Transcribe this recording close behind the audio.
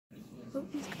Oh,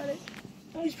 he's got it.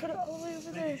 Oh, he's put it all the way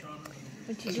over there.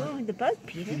 What you doing with the bug,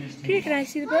 Peter? Peter, can I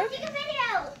see the bug? Take a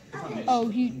video. Oh,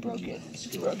 he broke it.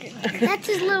 He broke it. That's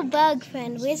his little bug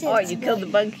friend. Where's it? Oh, you killed the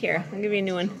bug here. I'll give you a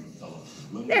new one.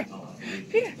 There.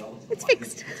 Peter, it's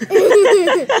fixed.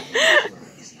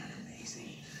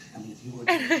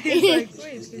 He's like,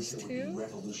 wait, there's two?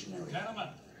 Gentlemen,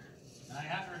 I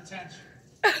have your attention.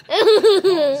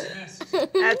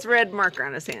 That's red marker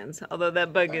on his hands, although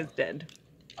that bug is dead.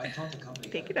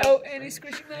 Take it out. Oh, and he's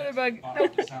squishing the other bug.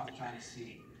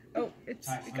 Nope. Oh, it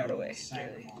got away.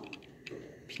 Barely.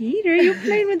 Peter, you're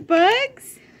playing with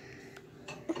bugs?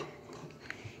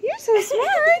 You're so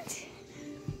smart.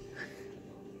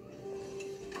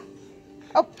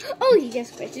 Oh, he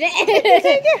just squished it. It's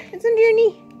right there. It's under your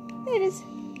knee. There it is.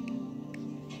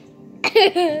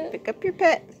 Pick up your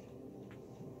pet.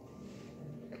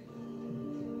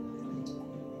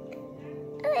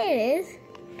 Oh, there it is.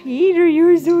 Peter,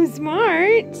 you're so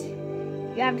smart.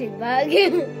 Grabbed his bug.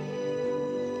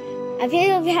 I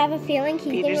have a feeling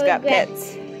he's Peter's gonna got regret.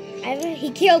 pets.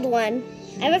 He killed one.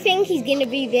 I have a feeling he's gonna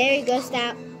be very grossed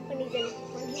out when he's in.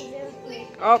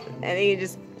 Oh, and he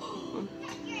just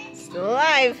still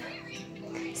alive.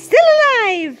 Still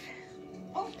alive.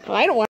 Oh, I don't want